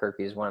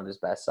Albuquerque is one of his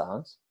best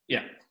songs.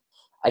 Yeah.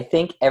 I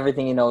think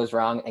Everything You Know Is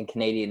Wrong and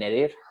Canadian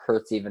Idiot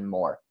hurts even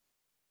more.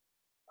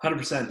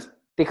 100%.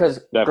 Because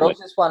Girls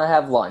Just Want to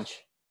Have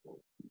Lunch.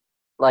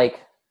 I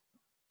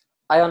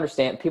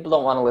understand people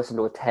don't want to listen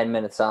to a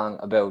 10-minute song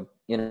about,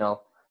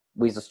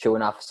 weasels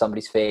chewing off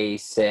somebody's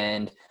face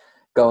and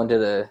going to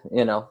the,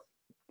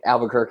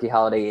 Albuquerque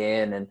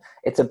Holiday Inn. And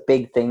it's a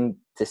big thing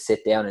to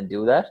sit down and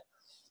do that.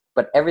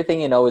 But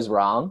Everything You Know Is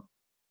Wrong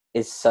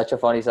is such a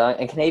funny song.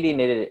 And Canadian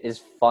Idiot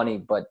is funny,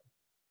 but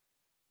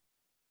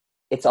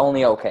it's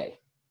only okay.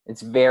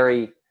 It's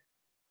very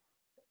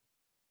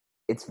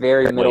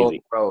middle of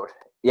the road.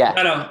 Yeah.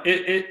 No,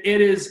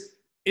 it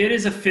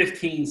is a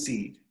 15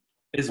 seed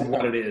is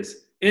what it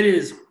is. It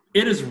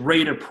is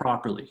rated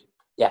properly.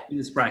 Yeah. In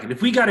this bracket.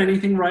 If we got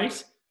anything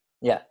right,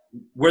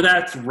 where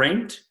that's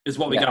ranked is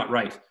what we got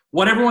right.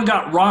 What everyone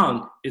got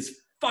wrong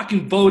is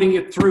fucking voting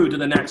it through to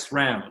the next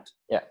round.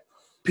 Yeah.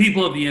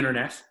 People of the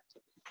internet.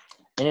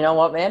 And you know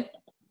what, man?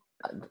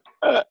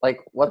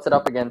 What's it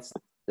up against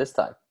this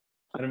time?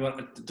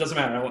 It doesn't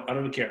matter. I don't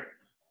even care.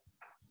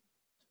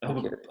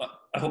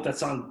 I hope that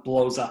song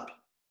blows up.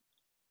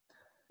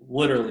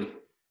 Literally.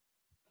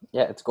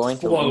 Yeah, it's going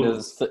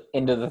to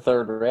into the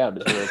third round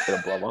is where it's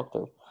going to blow up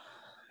to.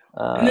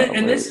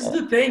 And this is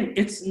the thing.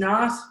 It's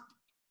not.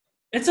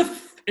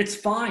 It's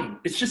fine.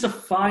 It's just a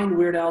fine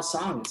Weird Al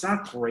song. It's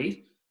not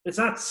great. It's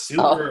not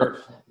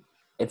super.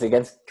 It's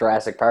against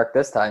Jurassic Park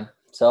this time,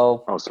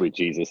 so. Oh, sweet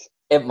Jesus!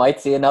 It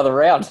might see another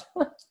round.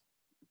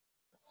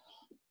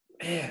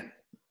 Man,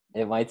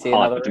 it might see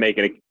I'll another.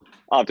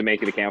 I'll have to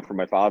make it account for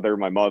my father,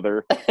 my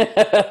mother.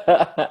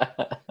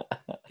 Get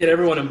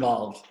everyone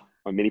involved.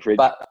 My mini fridge.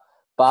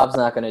 Bob's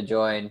not going to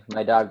join.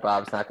 My dog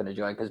Bob's not going to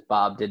join because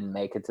Bob didn't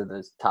make it to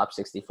the top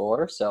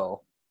 64.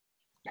 So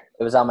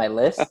it was on my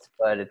list,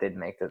 but it didn't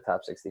make the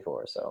top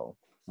 64. So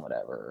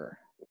whatever.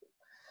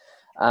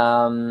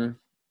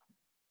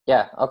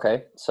 Yeah.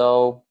 Okay.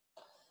 So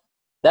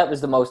that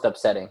was the most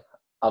upsetting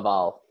of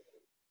all.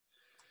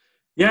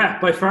 Yeah,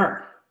 by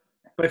far.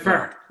 By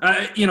far.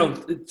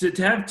 To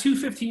have 2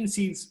 15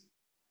 seeds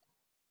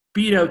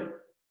beat out,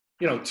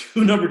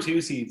 two number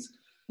 2 seeds.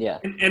 Yeah.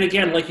 And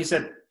again, like you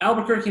said,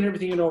 Albuquerque and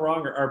everything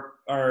wrong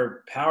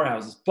are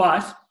powerhouses.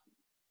 But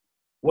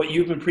what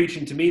you've been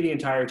preaching to me the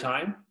entire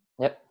time,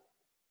 Yep.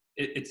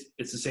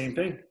 It's the same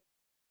thing.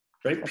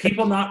 Right?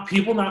 People not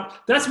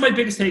that's my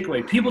biggest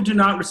takeaway. People do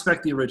not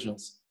respect the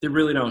originals. They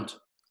really don't.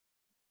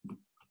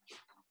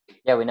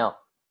 Yeah, we know.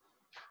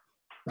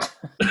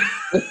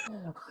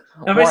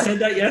 Have I said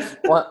that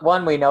yet?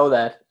 One, we know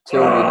that. Two,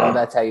 we know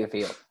that's how you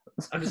feel.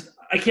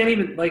 I can't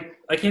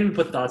even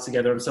put thoughts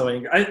together. I'm so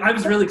angry. I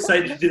was really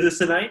excited to do this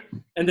tonight,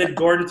 and then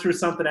Gordon threw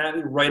something at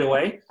me right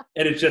away,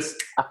 and it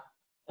just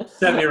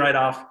set me right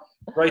off,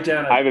 right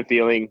down. I have a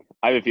feeling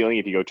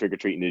if you go trick or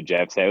treating to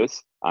Jeff's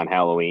house on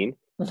Halloween,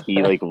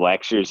 he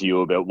lectures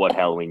you about what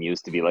Halloween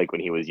used to be like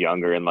when he was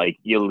younger, and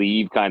you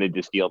leave kind of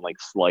just feeling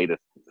slighted.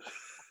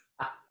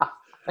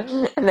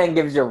 And then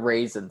gives you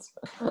raisins.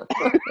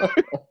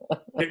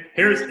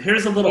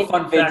 Here's a little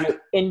fun fact.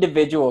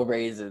 Individual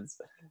raisins.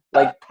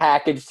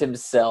 Packaged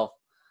himself.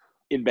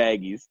 In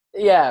baggies.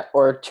 Yeah,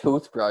 or a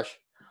toothbrush.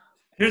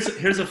 Here's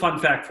a fun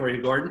fact for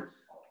you, Gordon.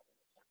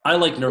 I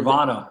like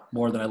Nirvana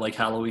more than I like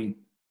Halloween.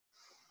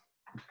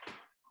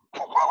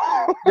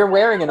 You're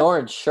wearing an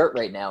orange shirt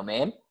right now,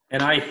 man.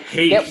 And I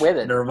hate Get with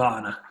it.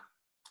 Nirvana.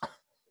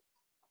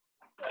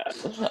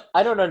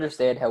 I don't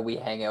understand how we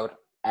hang out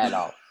at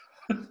all.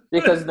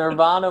 Because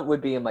Nirvana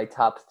would be in my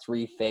top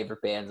 3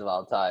 favorite bands of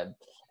all time.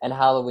 And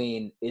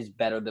Halloween is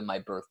better than my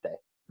birthday.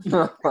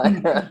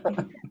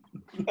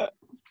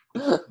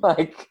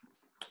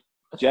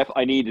 Jeff,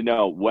 I need to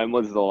know, when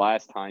was the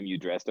last time you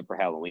dressed up for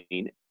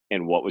Halloween,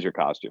 and what was your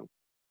costume?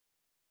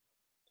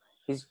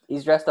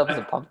 He's dressed up as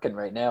a pumpkin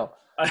right now.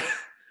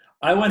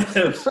 I went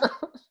out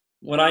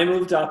when I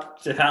moved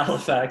up to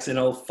Halifax in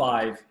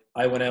 2005.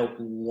 I went out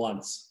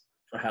once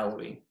for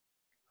Halloween.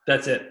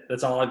 That's it.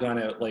 That's all I've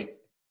gone out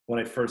when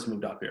I first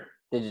moved up here.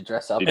 Did you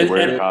dress up? Did you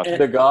wear the costume?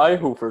 The guy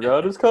who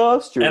forgot his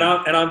costume. And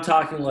I'm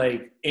talking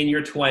in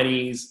your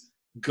 20s,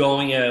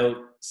 going out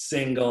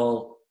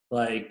single,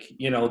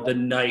 the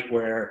night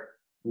where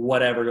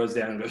whatever goes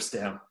down goes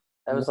down.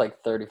 That was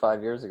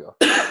 35 years ago.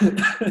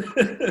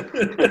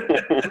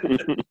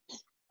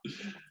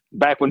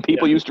 Back when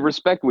people used to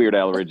respect Weird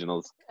Al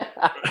originals.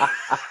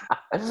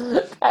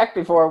 Back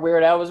before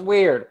Weird Al was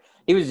weird.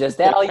 He was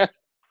just Al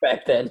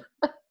back then.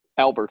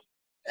 Albert.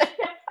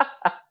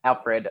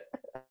 Alfred.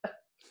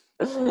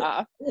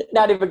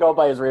 Not even go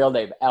by his real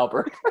name,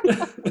 Albert.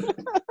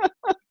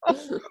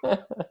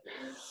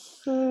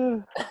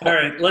 All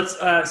right,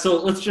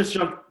 let's just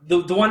jump the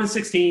 1 in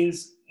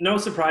 16s. No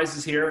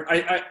surprises here.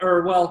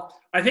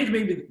 I think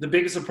maybe the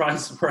biggest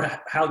surprise were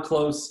how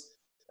close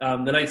the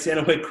night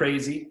Santa went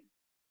crazy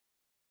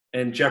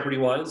and Jeopardy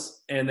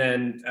was, and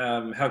then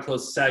how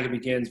close Saga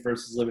Begins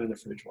versus Living in the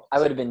Fridge was. I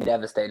would have been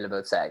devastated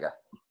about Saga.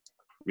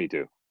 Me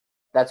too.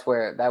 That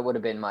would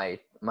have been my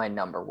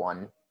number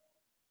one.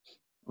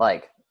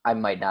 I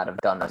might not have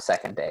done a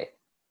second day.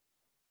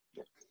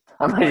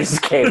 I might have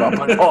just gave up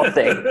on the whole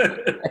thing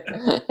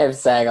if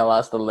Saga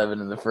lost to Living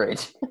in the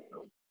Fridge.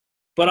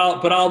 But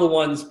all the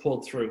ones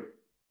pulled through.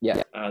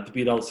 Yeah. To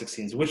beat all the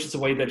 16s, which is the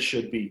way that it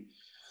should be.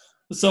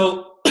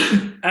 So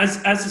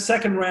as the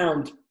second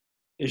round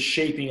is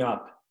shaping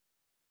up,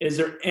 is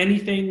there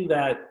anything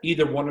that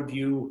either one of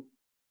you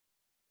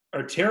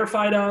are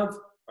terrified of,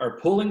 are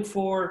pulling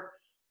for,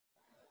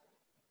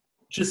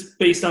 just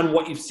based on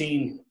what you've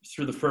seen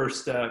through the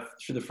first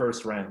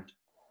round?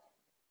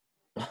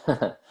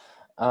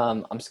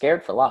 I'm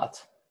scared for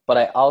lots,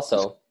 but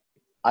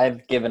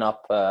I've given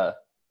up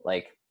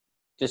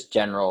just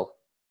general.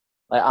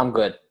 I'm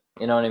good.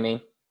 You know what I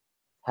mean?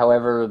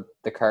 However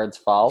the cards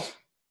fall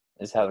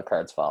is how the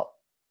cards fall.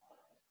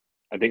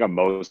 I think I'm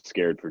most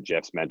scared for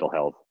Jeff's mental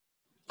health.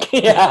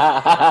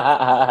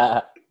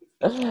 Yeah.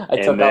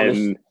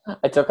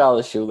 I took all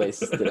the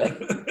shoelaces today.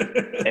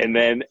 And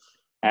then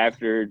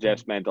after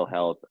Jeff's mental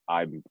health,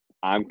 I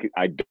don't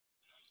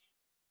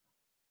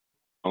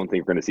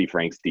think we're going to see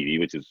Frank's TV,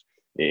 which is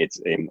it's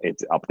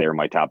up there in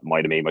my top.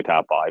 Might have made my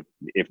top 5.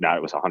 If not,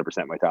 it was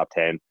 100% my top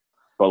 10.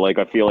 But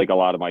I feel like a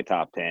lot of my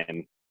top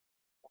 10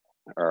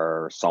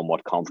 are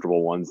somewhat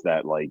comfortable ones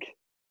that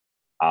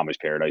Amish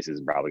Paradise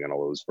is probably going to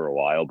lose for a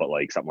while. But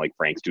something like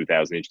Frank's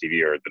 2000-inch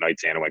TV or The Night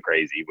Santa Went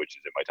Crazy, which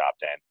is in my top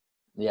 10.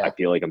 Yeah, I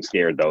feel like I'm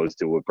scared those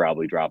two would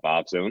probably drop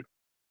off soon,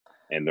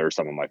 and they're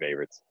some of my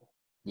favorites.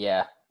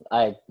 Yeah,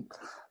 I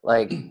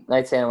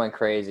Night Santa Went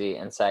Crazy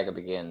and Saga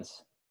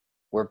Begins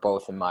were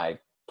both in my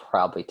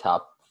probably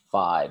top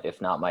 5, if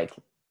not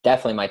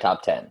definitely my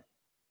top 10,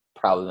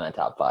 probably my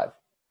top 5,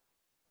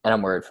 and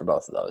I'm worried for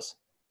both of those.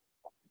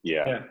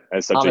 Yeah.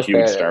 As such Amish a huge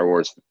Paradise. Star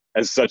Wars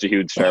as such a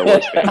huge Star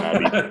Wars fan,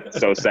 I'll be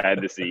so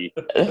sad to see.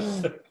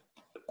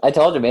 I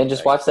told you, man.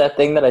 Just watch that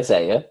thing that I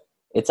sent you.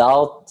 It's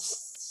all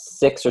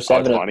 6 or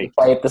 7 of them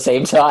play at the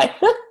same time.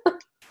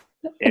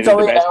 And the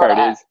best part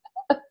is,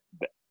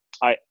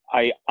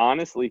 I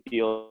honestly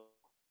feel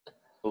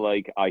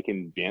like I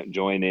can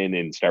join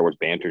in Star Wars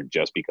banter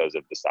just because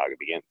of the saga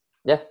begins.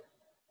 Yeah,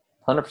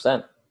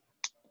 100%.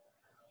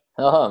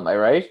 Oh, am I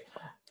right?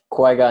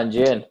 Qui-Gon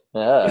Jinn.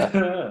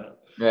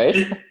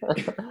 Right?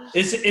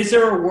 Is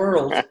there a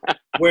world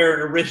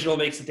where original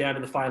makes it down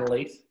to the final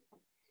 8?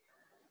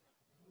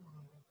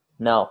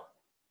 No.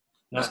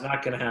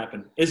 Not going to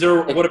happen. Is there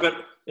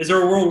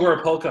a world where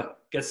a polka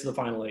gets to the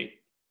final 8?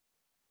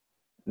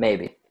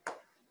 Maybe.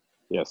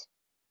 Yes.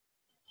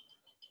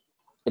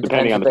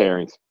 Depending on the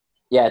pairings.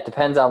 Yeah, it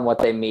depends on what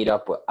they meet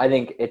up with. I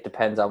think it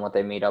depends on what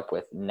they meet up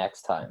with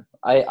next time.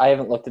 I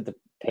haven't looked at the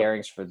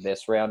pairings for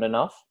this round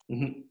enough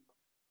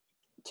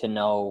to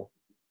know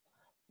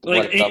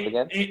what it's up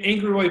against.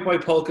 Angry White Boy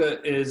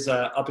Polka is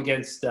up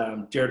against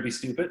Dare to Be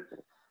Stupid.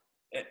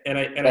 And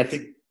I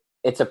think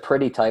it's a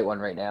pretty tight one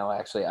right now,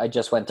 actually. I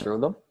just went through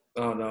them.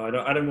 Oh, no,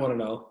 I didn't want to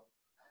know.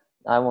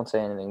 I won't say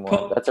anything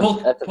more. That's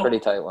a pretty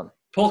tight one.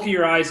 Polka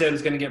Your Eyes Out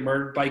is going to get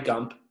murdered by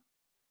Gump.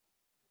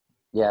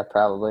 Yeah,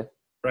 probably.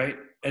 Right?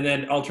 And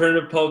then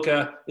Alternative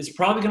Polka is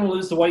probably going to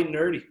lose to White and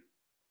Nerdy.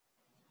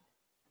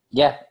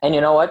 Yeah, and you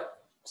know what?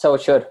 So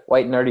it should.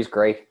 White and Nerdy's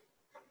great.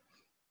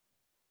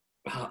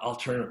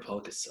 Alternative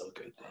Polka is so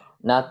good, though.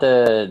 Not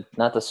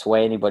to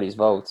sway anybody's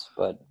votes,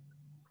 but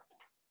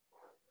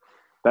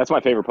that's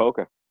my favorite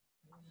polka.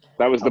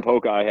 That was the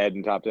polka I had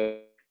in top 10.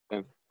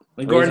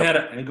 And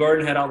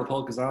Gordon had all the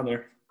polkas on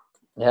there.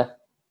 Yeah,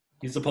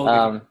 he's the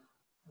polka.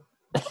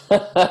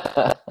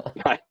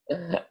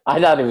 I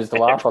thought he was the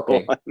Waffle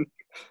King.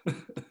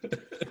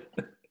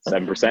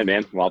 7%,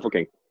 man. Waffle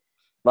King.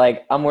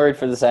 Like, I'm worried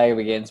for the Saga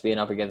Begins being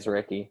up against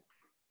Ricky.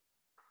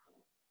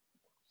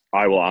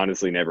 I will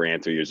honestly never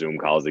answer your Zoom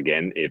calls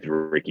again if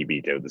Ricky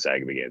beats out the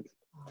Saga Begins.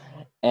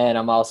 And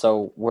I'm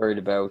also worried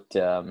about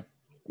I'm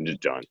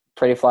just John.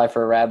 Pretty Fly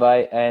for a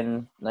Rabbi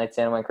and Night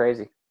Santa Went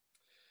Crazy.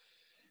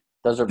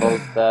 Those are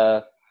both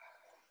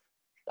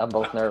I'm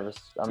both nervous.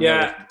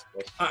 Nervous.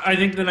 I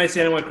think the Night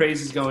Santa Went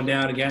Crazy is going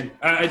down again.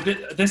 I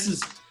could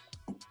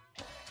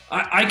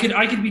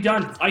be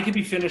done. I could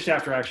be finished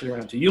after actually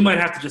round 2. You might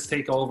have to just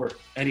take over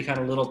any kind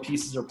of little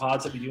pieces or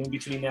pods that we do in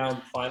between now and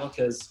the final,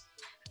 because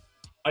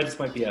I just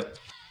might be out.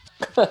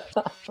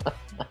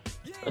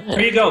 Here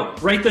you go.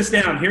 Write this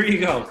down. Here you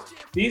go.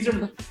 These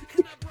are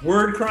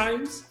word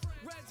crimes.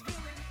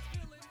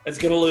 That's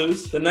going to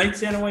lose. The Night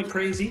Santa Went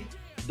Crazy.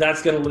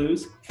 That's going to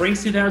lose.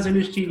 Frank's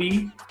 2000-inch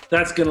TV.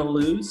 That's going to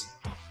lose.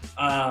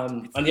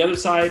 On the other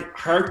side,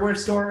 Hardware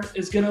Store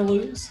is going to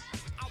lose.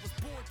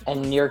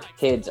 And your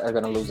kids are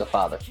going to lose a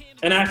father.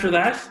 And after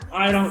that,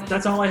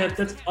 that's all I have.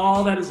 That's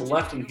all that is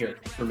left in here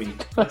for me.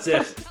 That's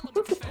it.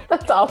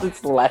 That's all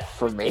that's left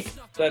for me.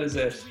 That is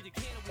it.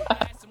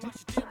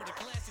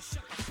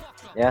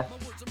 Yeah.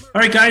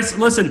 All right, guys,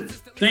 listen.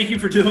 Thank you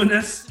for doing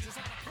this.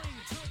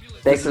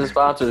 Thanks to the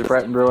sponsors,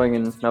 Breton Brewing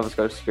and Nova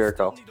Scotia Spirit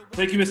Co.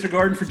 Thank you, Mr.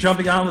 Gordon, for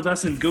jumping on with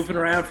us and goofing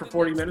around for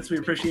 40 minutes. We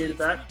appreciated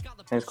that.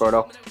 Thanks,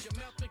 Gordo.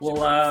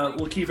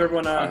 We'll keep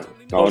everyone no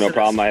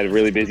problem. I had a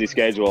really busy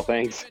schedule.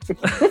 Thanks.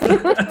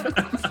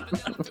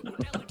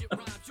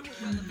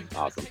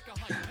 Awesome.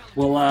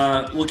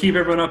 We'll keep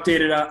everyone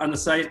updated on the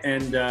site,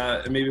 and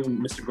maybe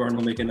Mr. Gordon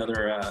will make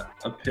another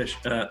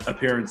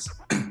appearance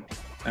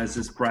as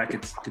this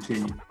brackets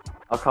continue.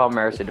 I'll call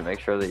Mercy to make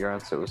sure that you're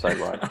on suicide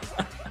line.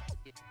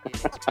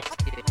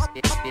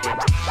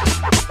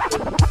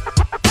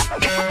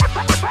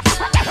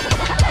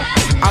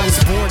 I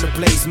was born to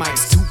blaze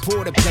mics, too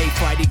poor to play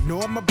fight.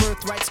 Ignore my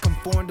birthrights,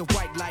 conform to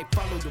white light,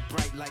 follow the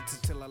bright lights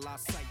until I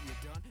lost sight. You're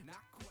done.